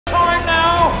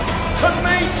to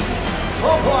meet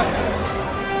the players.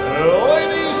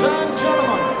 Ladies and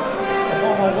gentlemen, the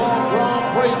former World Grand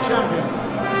Prix champion,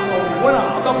 the winner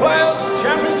of the Players'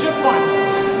 Championship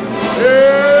Finals,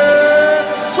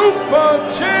 it's Super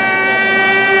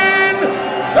Chin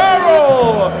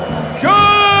Daryl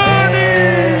Gurney!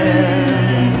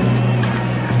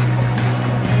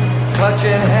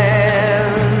 Touching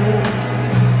hand,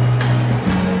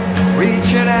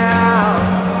 reaching out,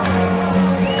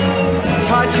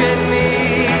 touching me,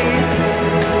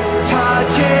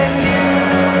 touching you.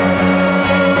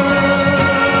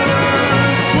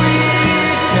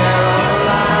 Sweet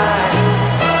Caroline,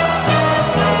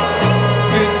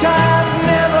 good times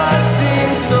never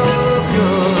seem so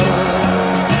good.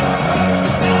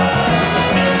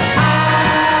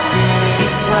 I've been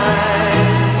inclined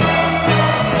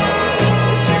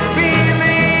to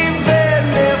believe there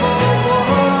never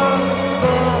was,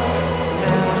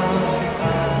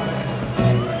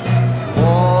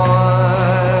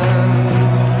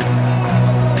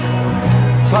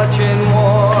 touching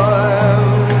warm,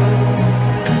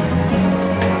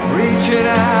 reaching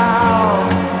out,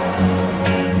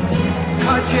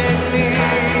 touching me,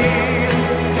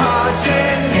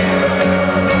 touching you.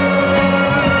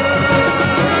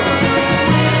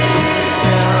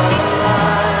 Caroline,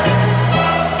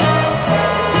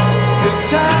 good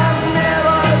times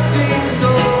never seem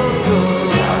so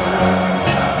good.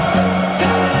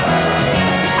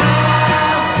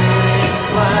 I've been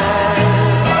inclined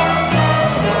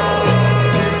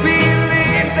to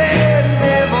believe there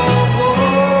never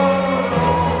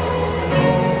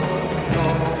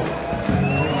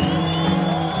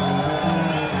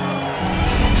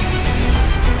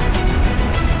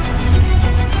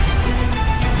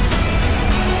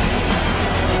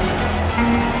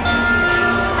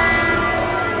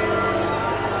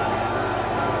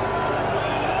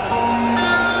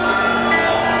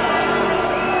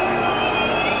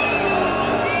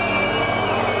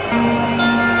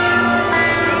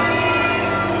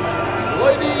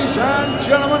Ladies and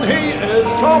gentlemen, he is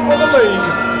top of the league.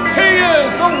 He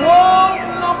is the world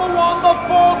 #1, the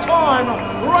 4-time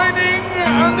reigning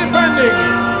and defending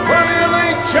Premier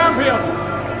League champion,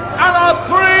 and a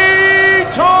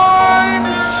 3-time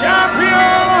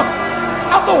champion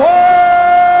of the world,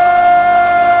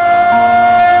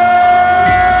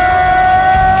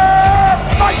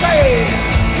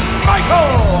 Michael.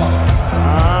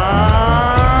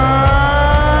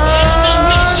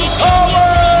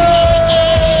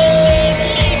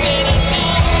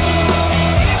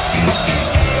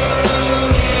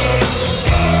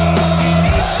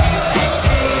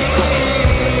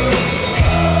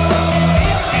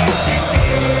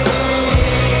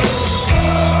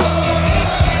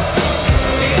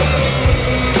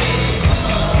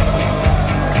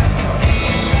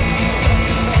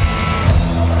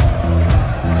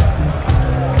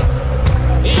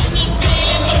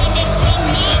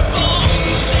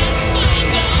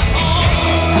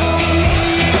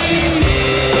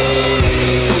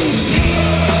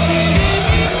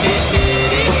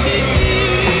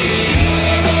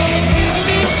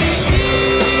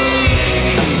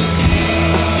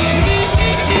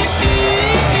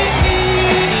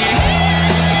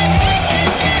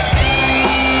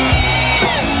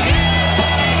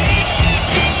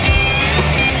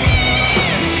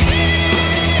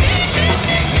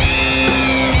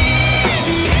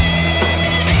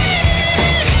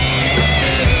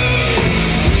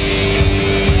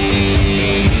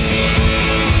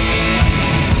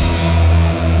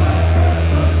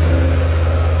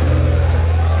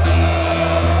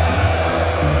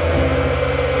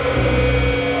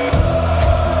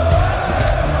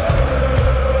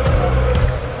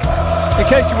 In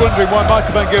case you're wondering why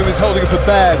Michael Van Gerwen is holding up a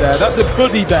bear there, that's a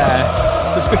buddy bear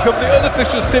that's become the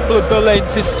unofficial symbol of Berlin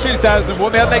since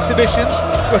 2001. They had an exhibition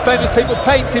where famous people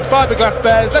painted fiberglass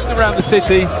bears, left them around the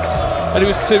city, and it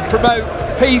was to promote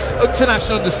peace,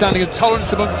 international understanding and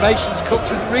tolerance among nations,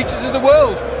 cultures and regions of the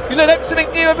world. You learn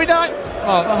something new every night?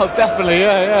 Oh, definitely,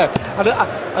 yeah. And,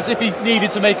 as if he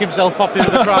needed to make himself popular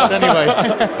in the crowd anyway.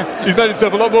 He's made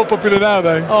himself a lot more popular now,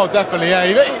 though. Oh, definitely, yeah.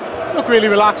 He looked really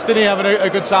relaxed, didn't he? Having a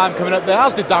good time coming up there,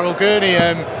 as did Daryl Gurney.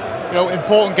 You know,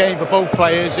 important game for both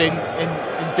players in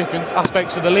different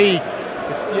aspects of the league.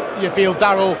 If you feel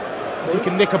Daryl, if he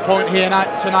can nick a point here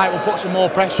tonight, will put some more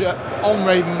pressure on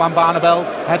Raven van Barneveld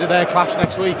ahead of their clash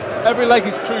next week. Every leg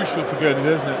is crucial for Gurney,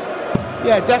 isn't it?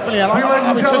 Yeah, definitely. And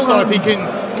I'm just on if he can.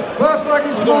 We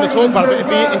don't want to talk about it,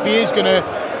 but if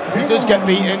he does get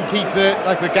beaten, keep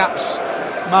the gaps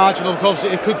marginal, because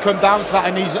it could come down to that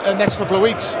in these next couple of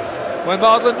weeks. When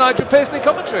Marlon, Nigel Pearson in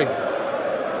commentary.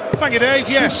 Thank you, Dave.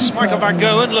 Yes, Michael Van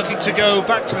Gerwen looking to go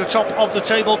back to the top of the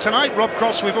table tonight. Rob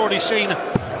Cross, we've already seen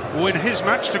win his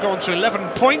match to go on to 11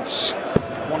 points.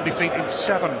 1 defeat in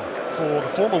 7 for the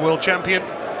former world champion,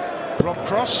 Rob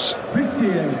Cross.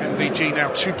 58. MVG now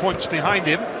 2 points behind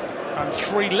him and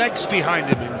 3 legs behind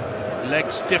him in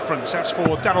legs difference. That's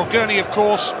for Daryl Gurney, of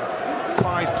course.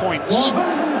 5 points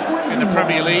in the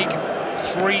Premier League,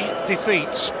 3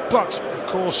 defeats. But, of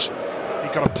course, he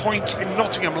got a point in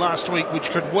Nottingham last week, which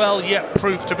could well yet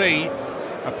prove to be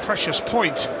a precious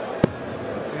point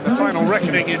in the final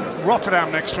reckoning in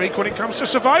Rotterdam next week when it comes to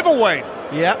survival, Wayne.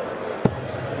 Yeah,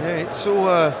 it's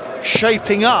all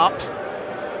shaping up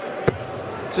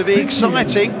to be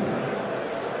exciting.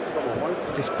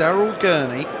 If Daryl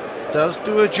Gurney does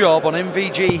do a job on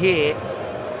MVG here,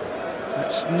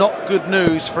 that's not good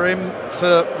news for him,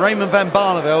 for Raymond van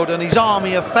Barneveld and his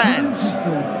army of fans.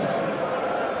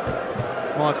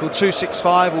 Michael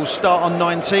 265 will start on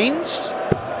 19s.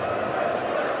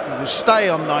 He will stay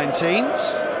on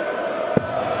 19s.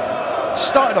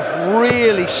 Started off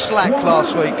really slack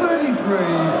last week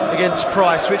against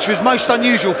Price, which was most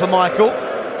unusual for Michael.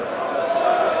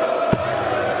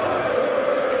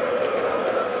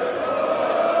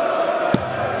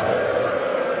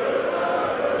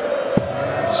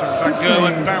 So Van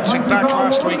Gerwen bouncing back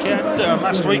last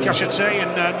week I should say, in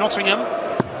Nottingham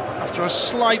after a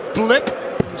slight blip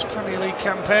in his Premier League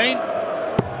campaign.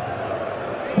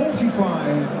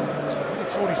 45.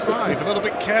 45, a little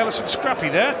bit careless and scrappy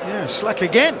there. Yeah, slack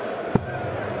again.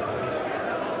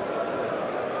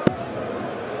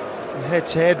 The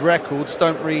head-to-head records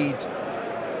don't read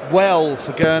well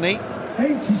for Gurney.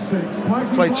 86.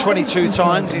 Played 22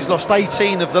 times, he's lost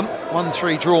 18 of them.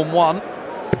 1-3, drawn 1.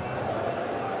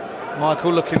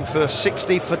 Michael looking for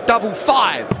 60 for double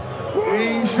 5. Well,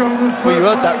 you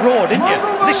heard that roar, didn't you?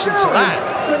 Listen to that.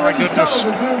 My goodness.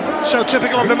 So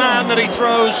typical of the man that he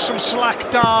throws some slack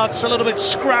darts, a little bit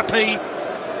scrappy.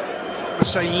 I would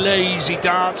say lazy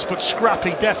darts, but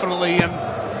scrappy definitely. And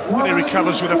when he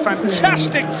recovers with a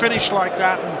fantastic finish like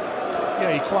that. And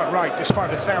yeah, you're quite right.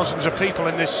 Despite the thousands of people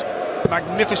in this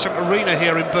magnificent arena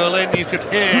here in Berlin, you could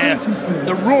hear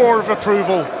the roar of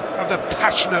approval of the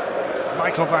passionate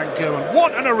Michael Van Gerwen.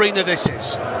 What an arena this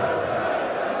is.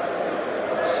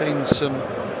 Seen some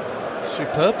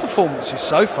superb performances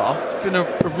so far. It's been a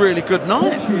really good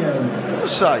night, I've got to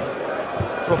say.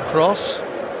 Rob Cross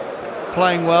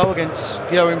playing well against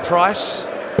Gerwen Price.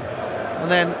 And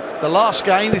then the last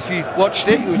game, if you watched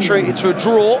it, you were treated to a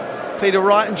draw. Peter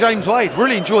Wright and James Wade.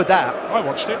 Really enjoyed that. I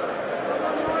watched it.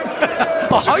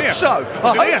 I hope so.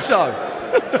 I hope so.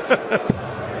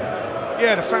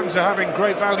 Yeah, the fans are having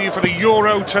great value for the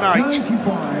Euro tonight.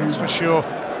 That's for sure.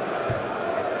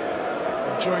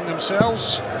 Enjoying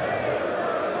themselves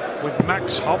with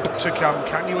Max Hopp to come.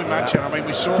 Can you imagine? I mean,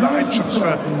 we saw that entrance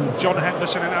for John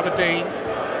Henderson in Aberdeen.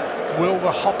 Will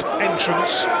the Hopp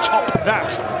entrance top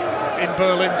that in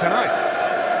Berlin tonight?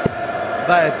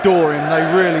 They adore him, they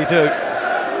really do.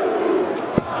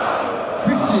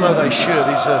 So they should.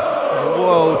 He's a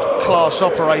world-class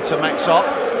operator, Max Hopp.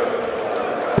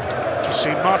 Just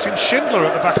seen Martin Schindler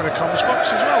at the back of the comms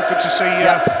box as well. Good to see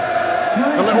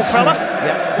the little fella.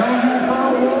 Yeah.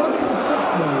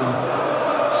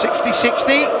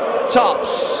 60-60,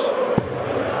 tops.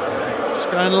 Just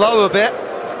going low a bit,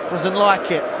 doesn't like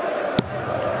it. We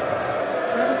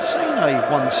haven't seen a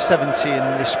 170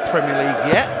 in this Premier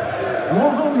League yet,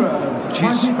 which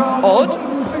is odd.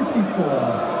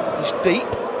 It's deep.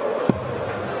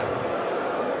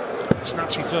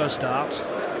 Snatchy first dart.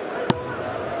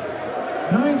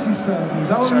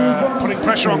 97. Putting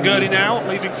pressure on Gurney now,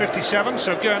 leaving 57,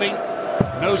 so Gurney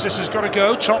knows this has got to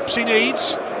go. Tops he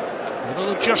needs.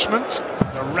 Little adjustment,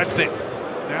 the red bit.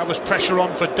 Now there's pressure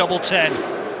on for double 10.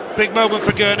 Big moment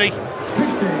for Gurney.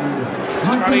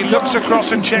 And he looks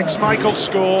across and checks Michael's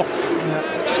score. Yeah,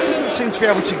 he just doesn't seem to be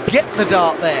able to get the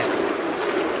dart there.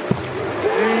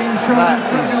 That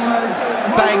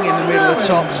is bang in the middle of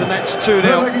tops, and that's 2-0.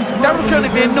 Daryl Gurney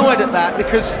be annoyed at that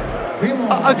because,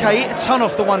 okay, it ton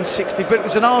off the 160, but it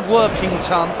was an hard-working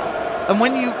ton. And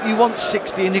when you want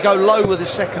 60 and you go low with the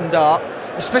second dart,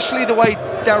 especially the way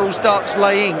Daryl's darts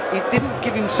laying, he didn't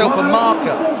give himself a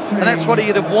marker, and that's what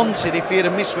he'd have wanted if he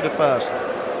had missed with the first.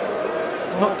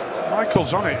 Well,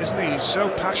 Michael's on it, isn't he? He's so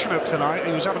passionate tonight.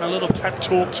 He was having a little pep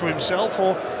talk to himself,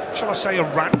 or shall I say a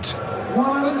rant.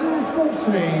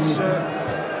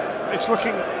 It's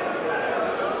looking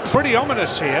pretty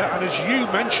ominous here, and as you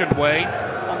mentioned, Wayne,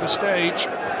 on the stage,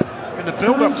 in the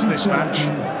build-up to this match,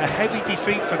 a heavy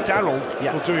defeat for Daryl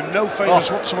will do him no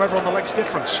favours whatsoever on the legs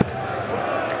difference.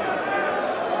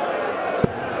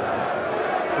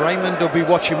 Raymond will be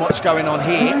watching what's going on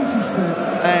here,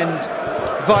 and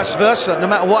vice versa, no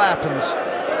matter what happens.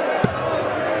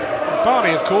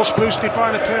 Barney, of course, boosted by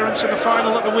an appearance in the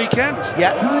final at the weekend.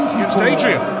 Yeah. Against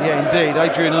Adrian. Yeah, indeed.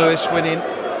 Adrian Lewis winning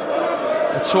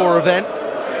a tour event,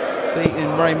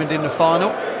 beating Raymond in the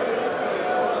final.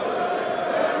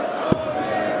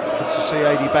 Good to see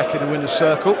AD back in the winner's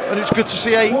circle, and it's good to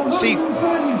see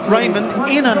Raymond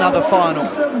in another final.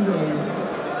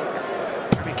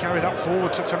 Can he carry that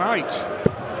forward to tonight?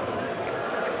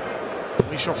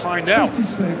 We shall find out.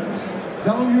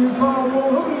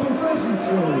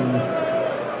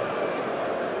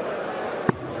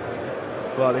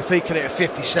 Well, if he can hit a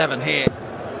 57 here,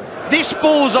 this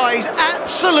bullseye is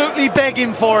absolutely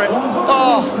begging for it.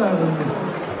 Oh,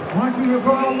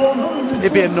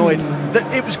 he'd be annoyed.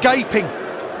 It was gaping.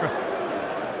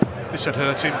 This had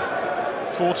hurt him.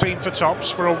 14 for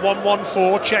tops for a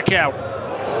 1-1-4 check out.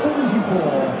 74.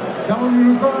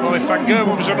 Well, if Van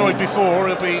Gerwen was annoyed before,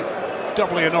 he'll be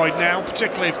doubly annoyed now,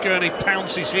 particularly if Gurney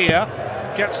pounces here.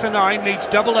 Gets the 9, needs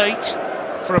double 8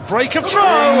 for a break of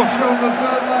throw.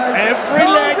 Every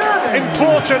leg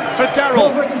important for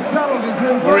Daryl.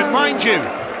 We'll remind you,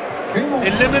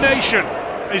 elimination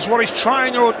is what he's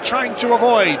trying to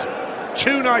avoid.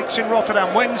 2 nights in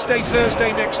Rotterdam, Wednesday,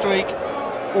 Thursday next week,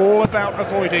 all about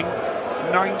avoiding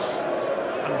 9th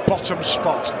and bottom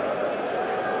spot.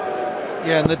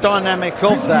 Yeah, and the dynamic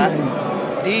of that,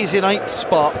 he's in 8th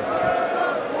spot,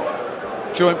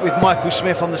 joint with Michael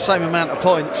Smith on the same amount of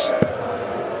points,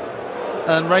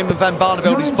 and Raymond van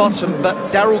Barneveld is bottom, but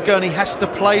Daryl Gurney has to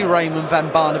play Raymond van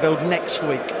Barneveld next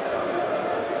week.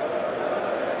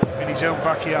 In his own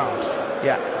backyard.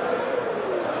 Yeah.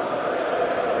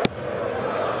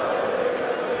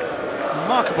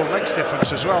 Remarkable legs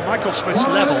difference as well. Michael Smith's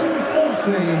level.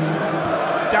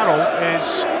 Daryl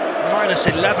is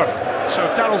 -11. So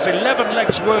Daryl's 11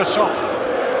 legs worse off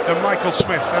than Michael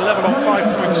Smith. They're level on 5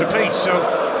 points apiece. So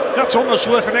that's almost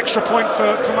worth an extra point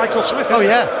for Michael Smith, isn't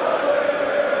yeah.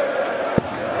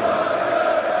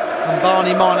 And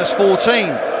Barney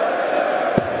 -14.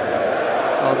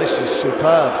 Oh, this is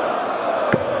superb.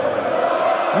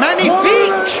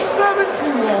 Magnifique!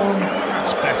 71.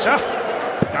 That's better.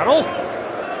 Daryl.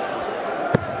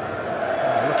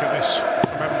 Look at this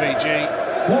from MVG.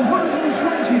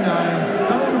 129.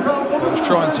 I was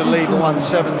trying to leave a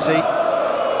 170.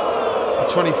 A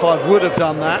 25 would have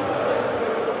done that.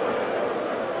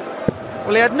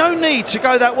 Well, he had no need to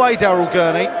go that way, Daryl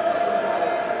Gurney.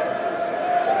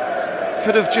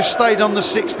 Could have just stayed on the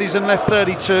 60s and left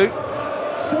 32.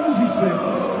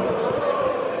 76.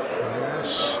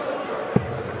 Yes.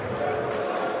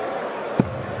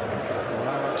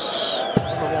 Well, that's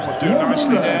the one would do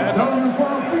nicely there.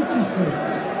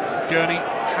 Gurney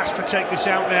has to take this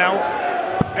out now.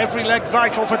 Every leg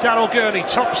vital for Daryl Gurney.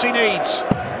 Tops he needs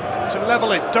to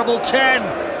level it. Double 10.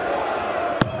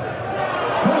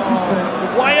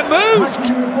 Wire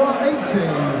moved.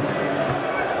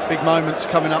 Big moments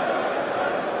coming up.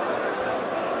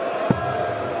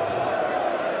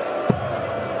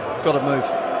 Got to move.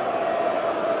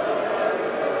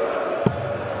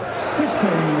 16.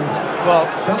 Well,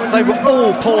 they were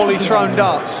all poorly thrown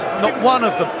darts. Not one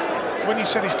of them. When you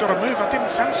said he's got to move, I didn't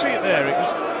fancy it there. It was.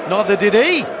 Neither did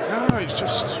he. No, it's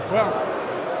just, well,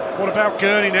 what about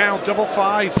Gurney now? Double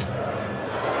 5.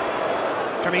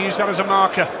 Can he use that as a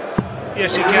marker?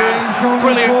 Yes, he can.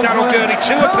 Brilliant, Daryl Gurney.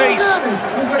 2 apiece.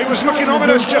 It was looking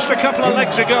ominous just a couple of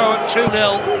legs ago at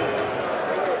 2-0.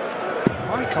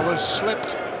 Michael has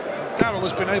slipped. Daryl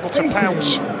has been able to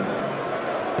pounce.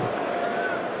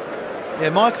 Yeah,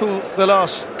 Michael, the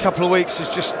last couple of weeks has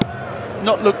just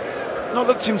not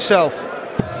looked himself.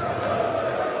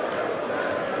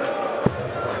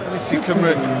 And if you can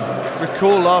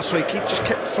recall last week, he just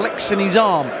kept flexing his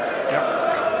arm.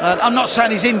 And I'm not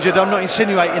saying he's injured, I'm not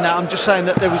insinuating that, I'm just saying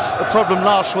that there was a problem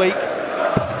last week,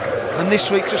 and this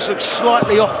week just looks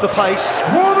slightly off the pace.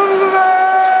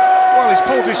 Well, he's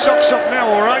pulled his socks up now,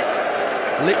 all right.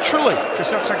 Literally. Because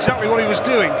that's exactly what he was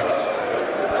doing.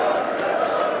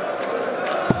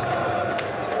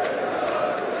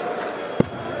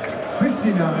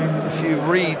 If you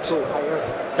read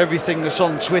everything that's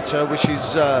on Twitter, which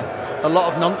is a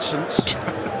lot of nonsense,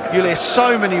 you'll hear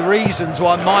so many reasons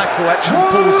why Michael actually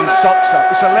pulls his socks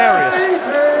up. It's hilarious.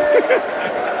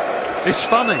 It's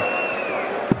funny.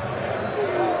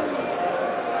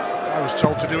 I was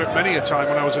told to do it many a time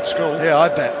when I was at school. Yeah, I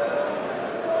bet.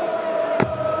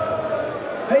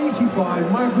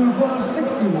 85, Michael Glass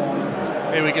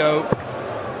 61. Here we go.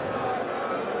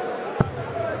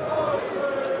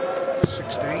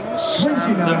 16s.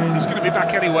 29. He's going to be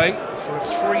back anyway for a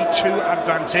 3-2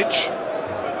 advantage.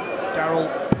 Daryl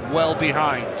well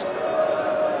behind.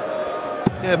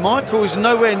 Yeah, Michael is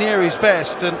nowhere near his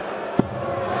best, and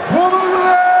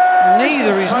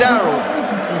neither is Daryl.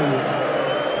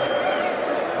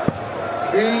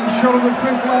 Being shot on the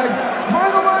fifth leg,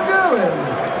 Michael Van Gerwen.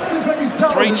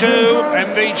 3-2,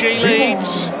 MVG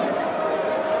leads.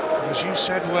 As you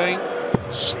said, Wayne,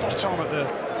 spot on at the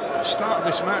start of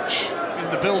this match in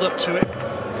the build-up to it.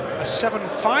 A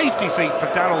 7-5 defeat for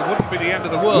Daryl wouldn't be the end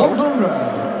of the world.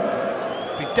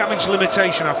 Be damage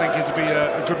limitation, I think, would be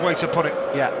a good way to put it.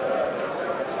 Yeah.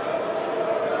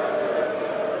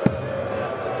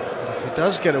 But if he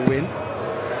does get a win,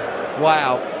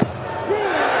 wow.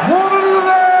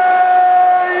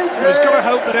 He's got to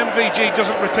hope that MVG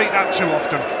doesn't repeat that too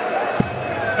often.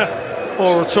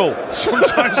 Or at all.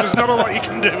 Sometimes there's not a lot you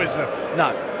can do, is there?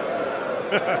 No.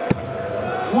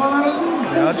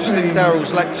 Yeah, I just think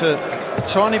Daryl's lacked a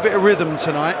tiny bit of rhythm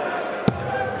tonight.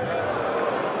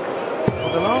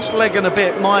 The last leg and a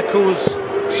bit, Michael's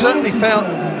certainly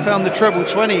found the treble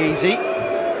 20 easy.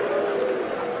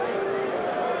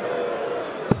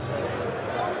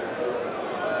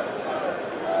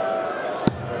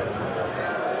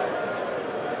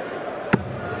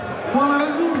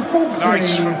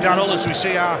 Nice from Daryl as we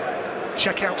see our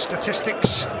checkout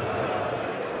statistics.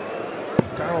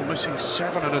 Daryl missing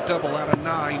 7 and a double out of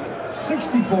 9.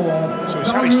 64. So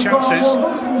he's had his chances.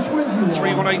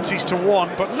 3 180s to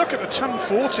 1, but look at the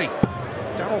 10-40.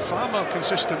 Daryl far more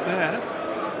consistent there.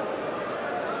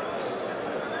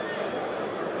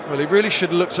 Well, he really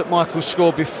should have looked at Michael's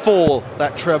score before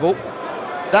that treble.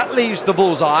 That leaves the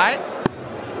bullseye.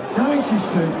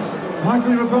 96.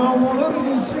 Michael Rebel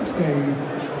 160.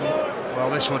 Well,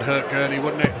 this would hurt Gurney,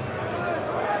 wouldn't it?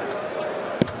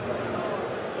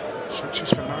 Switches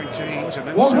for 19s and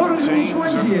then 17s.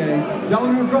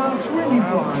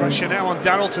 Pressure now on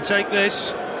Daryl to take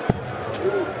this.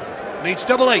 Needs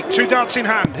double 8, 2 darts in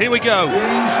hand. Here we go.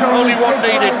 Only one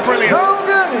needed. Brilliant.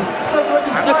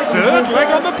 And a third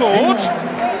leg on the board.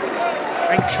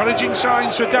 Encouraging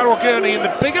signs for Daryl Gurney in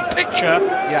the bigger picture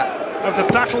of the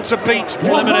battle to beat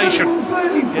elimination.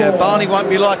 Yeah, Barney won't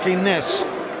be liking this.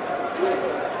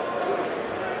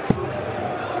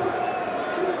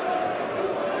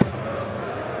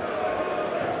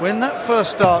 When that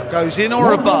first dart goes in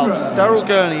or above, Daryl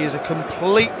Gurney is a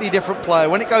completely different player.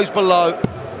 When it goes below,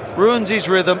 ruins his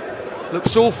rhythm,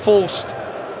 looks all forced.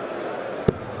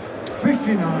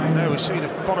 59. There we see the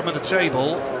bottom of the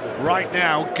table. Right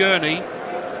now, Gurney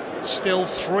still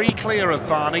 3 clear of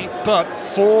Barney, but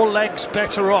 4 legs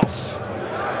better off.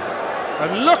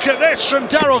 And look at this from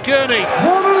Daryl Gurney.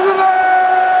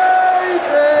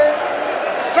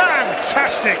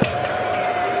 Fantastic.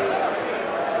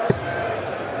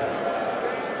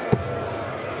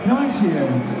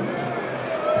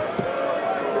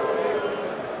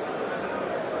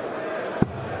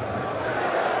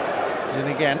 In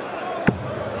again.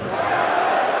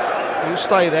 He'll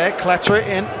stay there, clatter it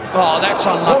in. Oh, that's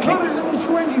unlucky.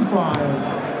 125.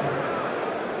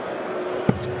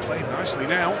 Played nicely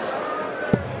now.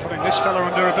 Putting this fella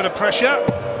under a bit of pressure.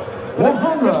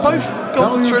 They've both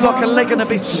gone through like a leg and a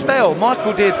bit spell.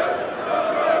 Michael did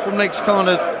from legs kind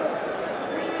of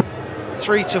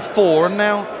 3 to 4, and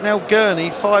now Gurney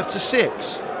 5 to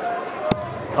 6.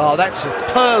 Oh, that's a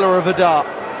perler of a dart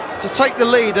to take the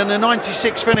lead and a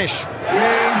 96 finish.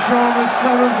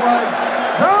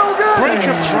 Break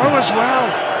of throw as well.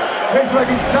 Break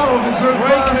of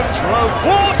throw.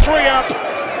 4-3 up.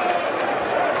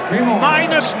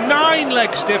 -9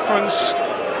 legs difference.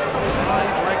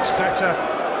 5 legs better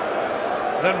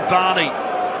than Barney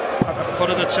at the foot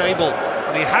of the table.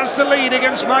 And he has the lead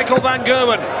against Michael Van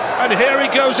Gerwen. And here he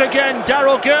goes again,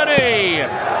 Daryl Gurney.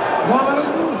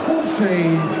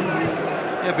 140.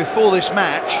 Yeah, before this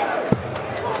match,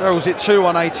 Daryl's at 2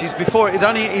 180s. Before it, he'd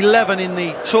only hit 11 in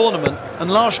the tournament.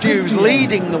 And last year he was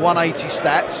leading the 180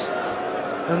 stats.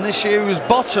 And this year he was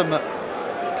bottom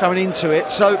coming into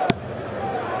it. So,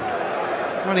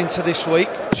 coming into this week,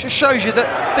 just shows you that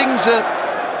things are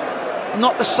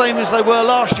not the same as they were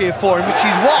last year for him, which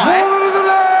is why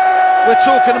we're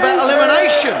talking about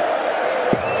elimination.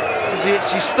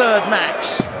 It's his 3rd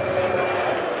max.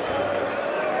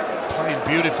 Playing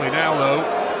beautifully now, though.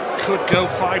 Could go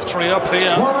 5-3 up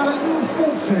here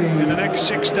 140. in the next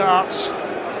 6 darts.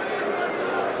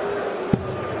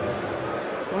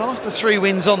 Well, after 3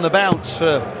 wins on the bounce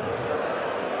for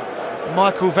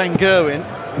Michael Van Gerwen,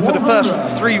 for the first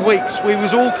 3 weeks, we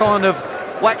was all kind of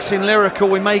waxing lyrical.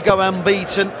 We may go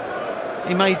unbeaten.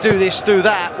 He may do this, do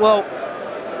that. Well,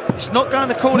 it's not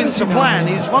going according to plan.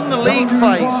 He's won the league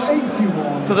phase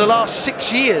for the last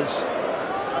 6 years.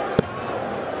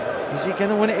 Is he going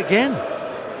to win it again?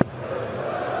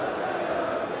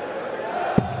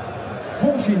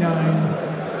 59.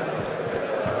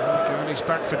 Gurney's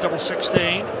back for double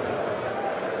 16.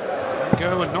 Van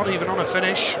Gerwen not even on a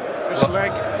finish. This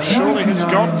leg surely has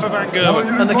gone for Van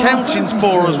Gerwen. And the counting's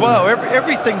poor as well.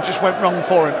 Everything just went wrong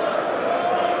for him.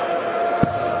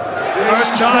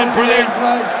 First time, brilliant.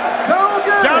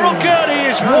 Daryl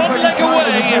Gurney is one leg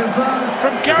away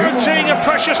from guaranteeing a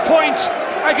precious point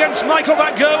against Michael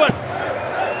Van Gerwen.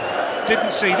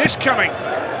 Didn't see this coming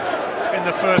in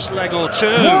the first leg or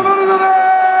two.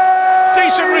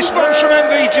 Decent response from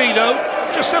MVG though,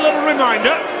 just a little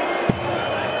reminder.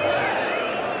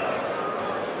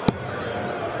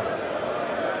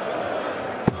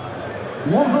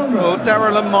 Well,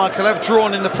 Daryl and Michael have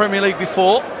drawn in the Premier League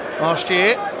before, last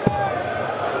year.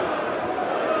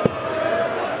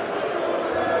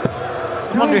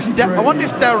 I wonder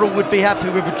if Daryl would be happy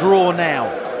with a draw now.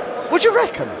 Would you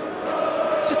reckon?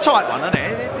 It's a tight one, isn't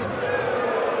it?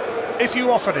 If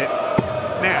you offered it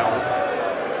now,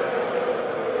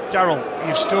 Daryl,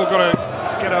 you've still got to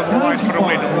get over the line for a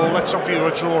win, or let's offer you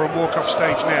a draw and walk off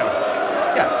stage now.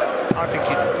 Yeah. I think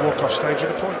he'd walk off stage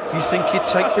with a point. You think he'd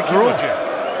take the draw? Would, yeah.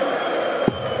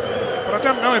 But I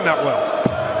don't know him that well.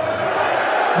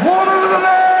 One over the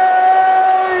leg!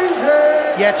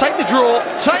 Yeah, take the draw.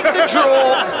 Take the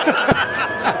draw.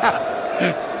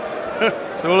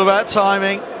 It's all about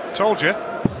timing. Told you.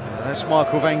 And that's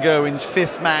Michael Van Gerwen's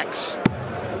 5th max.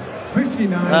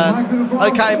 59.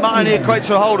 Okay, might only equate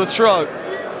to a hold of throw.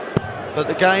 But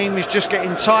the game is just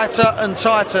getting tighter and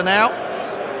tighter now.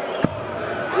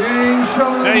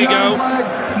 There you go.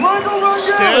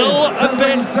 Still a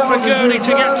bit for Gurney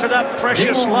to get to that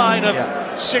precious line of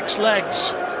 6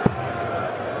 legs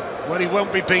where he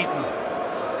won't be beaten.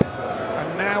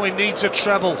 And now he needs a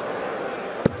treble.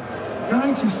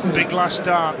 96. Big last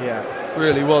dart. Yeah,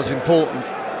 really was important.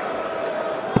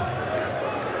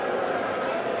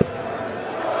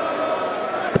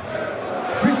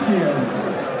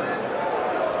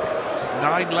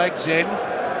 Nine legs in.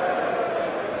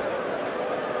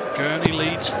 Gurney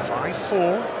leads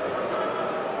 5-4.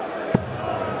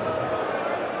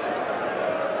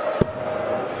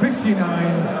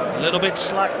 A little bit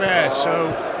slack there,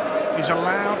 so he's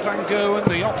allowed Van Gerwen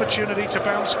the opportunity to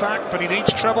bounce back, but he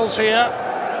needs trebles here.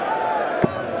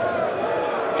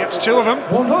 Gets 2 of them.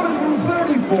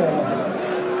 134.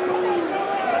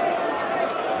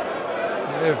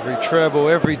 Every treble,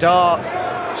 every dart,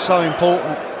 so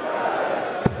important.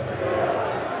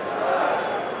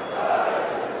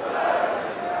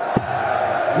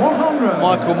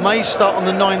 Michael may start on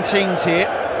the 19s here.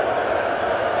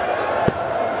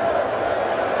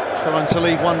 Trying to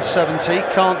leave 170,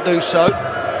 can't do so.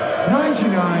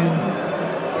 99.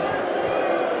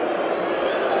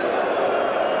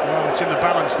 Well, it's in the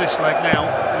balance, this leg now.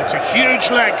 And it's a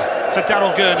huge leg for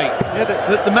Daryl Gurney. Yeah,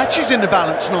 the match is in the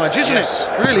balance, Nige, isn't it?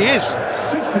 It really is.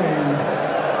 16.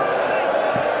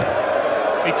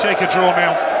 He'd take a draw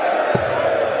now.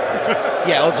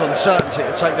 Yeah, odds on certainty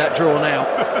to take that draw now.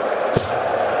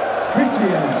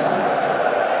 58.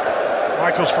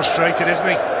 Michael's frustrated, isn't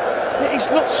he? Yeah, he's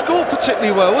not scored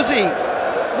particularly well, was he?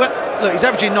 Well, look, he's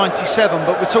averaging 97,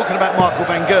 but we're talking about Michael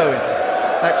Van Gerwen.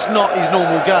 That's not his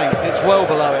normal game. It's well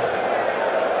below him.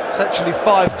 It's actually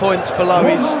 5 points below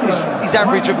his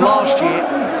average of last year,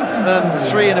 and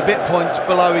 3 and a bit points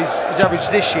below his average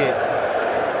this year.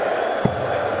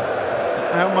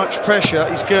 How much pressure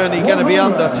is Gurney going to be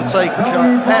under to take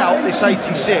out this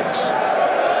 86?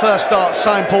 First start,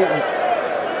 so important.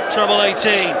 Treble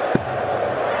 18.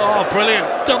 Oh, brilliant.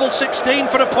 Double 16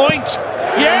 for the point.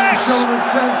 Yes!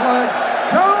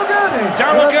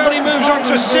 Daryl Gurney moves on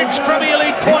to 6 Premier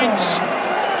League points.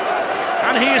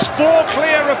 And he is 4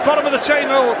 clear of bottom of the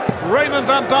table, Raymond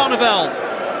van Barneveld.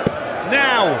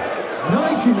 Now,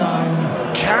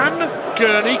 99. can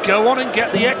Gurney go on and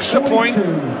get the extra point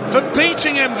for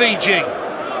beating MVG?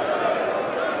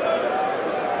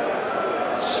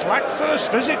 Slack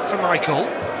first visit for Michael.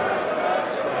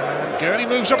 And Gurney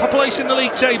moves up a place in the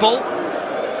league table,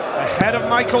 ahead of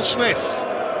Michael Smith.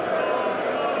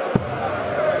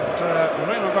 And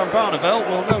Raymond van Barneveld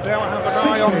will no doubt have an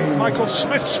eye on Michael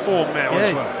Smith's form now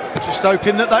as well. Just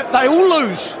hoping that they all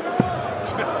lose.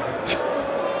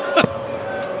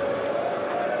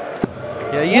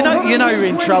 Yeah, you know you're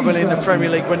in trouble in the Premier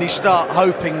League when you start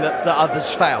hoping that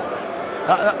others foul.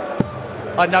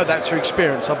 I know that through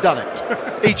experience. I've done it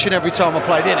each and every time I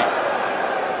played in it.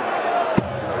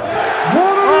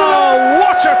 Oh,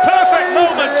 what a perfect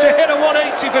moment to hit a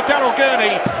 180 for Daryl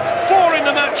Gurney. 4 in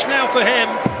the match now for him,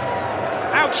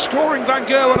 outscoring Van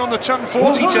Gerwen on the Ton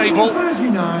 40 table.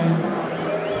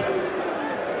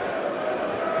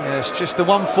 Yeah, it's just the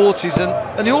 140s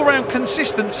and the all-round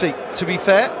consistency, to be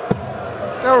fair.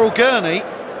 Daryl Gurney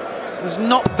has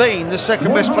not been the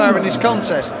second best player in this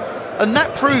contest, and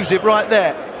that proves it right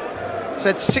there. He's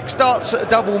had 6 darts at a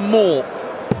double more.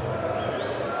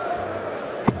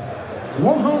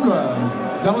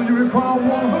 100. You require 100.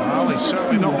 Well, he's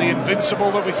certainly not the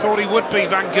invincible that we thought he would be,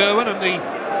 Van Gerwen, in the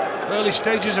early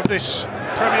stages of this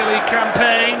Premier League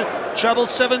campaign. Treble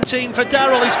 17 for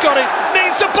Daryl, he's got it,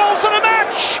 needs the ball for the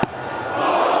match!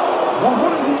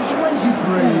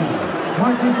 123.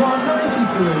 Might require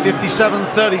 93.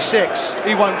 57-36,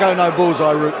 he won't go no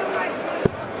bullseye route.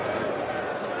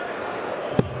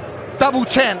 Double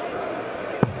 10.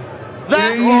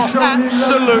 That is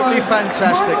absolutely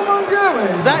fantastic.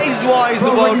 That is why he's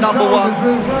the world number 1.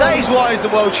 That is why he's the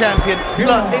world champion.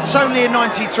 Look, it's only a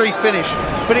 93 finish,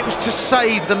 but it was to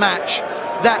save the match.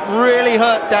 That really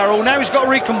hurt Daryl. Now he's got to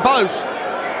recompose.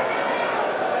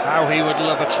 How he would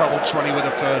love a treble 20 with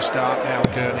a first dart now,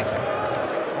 Gurney.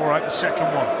 All right, the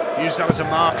second one. Use that as a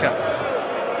marker.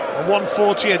 A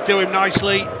 140 would do him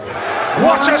nicely.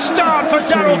 What a start for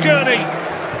Daryl Gurney.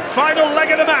 Final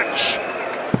leg of the match.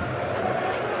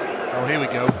 Oh, here we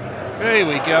go. Here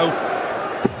we go.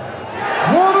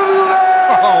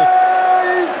 Oh.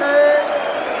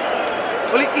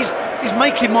 Well, he's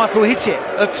making Michael hit it.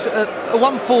 A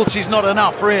 140 is not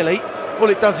enough, really. All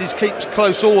it does is keeps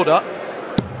close order.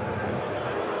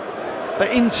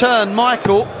 But in turn,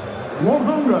 Michael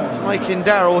 100. making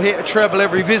Daryl hit a treble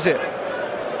every visit.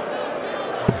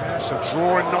 So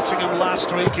draw in Nottingham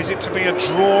last week. Is it to be a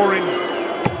draw in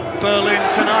Berlin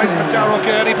tonight for Daryl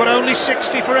Gurney? But only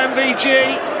 60 for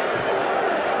MVG.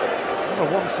 The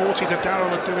 140 to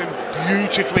Daryl are doing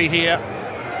beautifully here.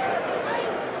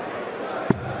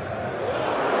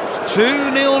 It's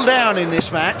 2-0 down in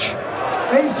this match.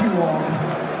 81.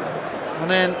 And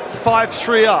then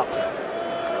 5-3 up.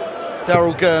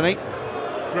 Daryl Gurney.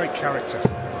 Great character.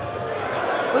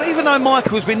 Well, even though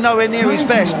Michael's been nowhere near his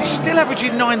best, he's still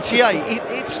averaging 98.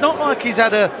 It's not like he's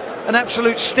had an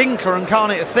absolute stinker and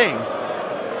can't hit a thing.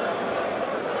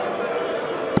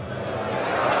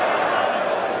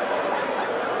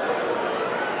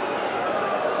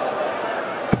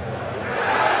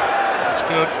 That's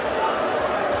good.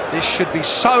 This should be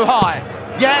so high.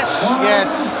 Yes,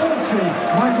 yes.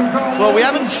 Well, we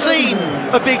haven't seen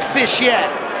a big fish yet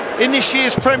in this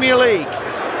year's Premier League.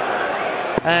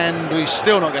 And we're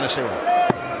still not going to see one.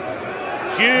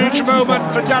 Huge moment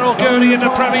for Daryl Gurney in the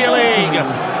Premier League.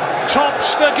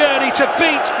 Tops for Gurney to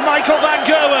beat Michael Van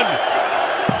Gerwen.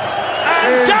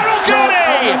 And Daryl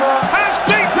Gurney has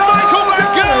beat Michael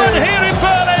Van Gerwen here in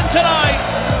Berlin tonight.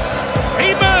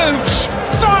 He moves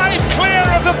 5 clear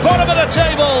of the bottom of the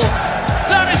table.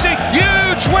 That is a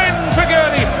huge win for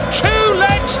Gurney. 2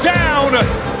 legs down.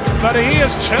 But he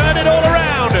has turned it all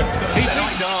around.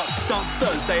 Night Darts starts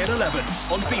Thursday at 11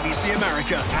 on BBC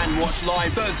America and watch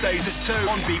live Thursdays at 2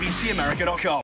 on bbcamerica.com.